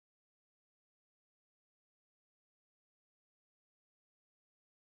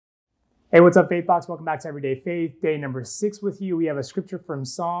Hey, what's up, Faithbox? Welcome back to Everyday Faith, day number 6 with you. We have a scripture from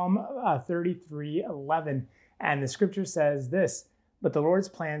Psalm 33:11, and the scripture says this: "But the Lord's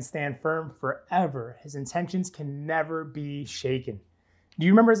plans stand firm forever. His intentions can never be shaken." Do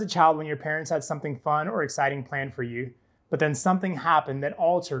you remember as a child when your parents had something fun or exciting planned for you, but then something happened that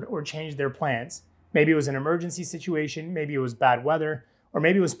altered or changed their plans? Maybe it was an emergency situation, maybe it was bad weather, or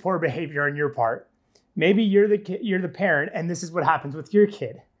maybe it was poor behavior on your part. Maybe you're the parent, and this is what happens with your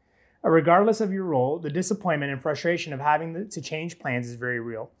kid. Regardless of your role, the disappointment and frustration of having to change plans is very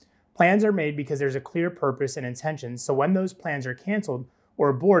real. Plans are made because there's a clear purpose and intention, so when those plans are canceled or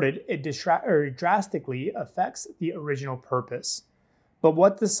aborted, it drastically affects the original purpose. But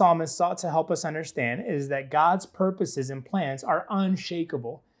what the psalmist sought to help us understand is that God's purposes and plans are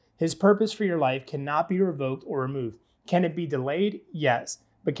unshakable. His purpose for your life cannot be revoked or removed. Can it be delayed? Yes.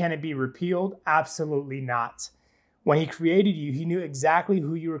 But can it be repealed? Absolutely not. When he created you, he knew exactly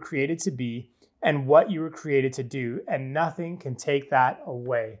who you were created to be and what you were created to do, and nothing can take that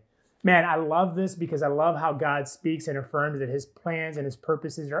away. Man, I love this because I love how God speaks and affirms that his plans and his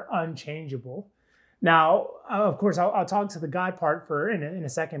purposes are unchangeable. Now, of course, I'll talk to the God part in a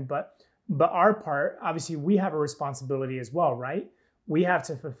second, but our part, obviously, we have a responsibility as well, right? We have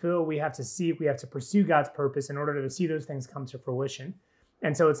to fulfill, we have to seek, we have to pursue God's purpose in order to see those things come to fruition.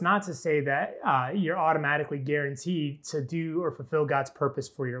 And so it's not to say that you're automatically guaranteed to do or fulfill God's purpose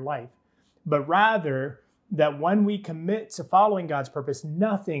for your life, but rather that when we commit to following God's purpose,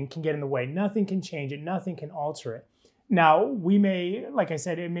 nothing can get in the way, nothing can change it, nothing can alter it. Now, we may, like I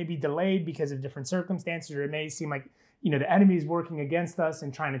said, it may be delayed because of different circumstances, or it may seem like, the enemy is working against us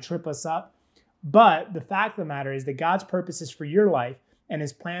and trying to trip us up. But the fact of the matter is that God's purposes for your life and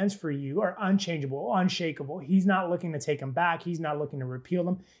his plans for you are unchangeable, unshakable. He's not looking to take them back. He's not looking to repeal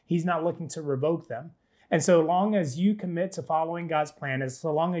them. He's not looking to revoke them. And so long as you commit to following God's plan,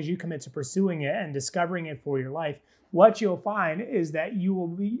 so long as you commit to pursuing it and discovering it for your life, what you'll find is that you will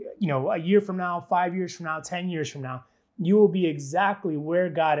be, a year from now, 5 years from now, 10 years from now, you will be exactly where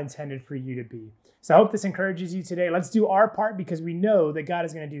God intended for you to be. So I hope this encourages you today. Let's do our part because we know that God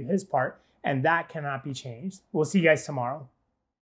is going to do his part, and that cannot be changed. We'll see you guys tomorrow.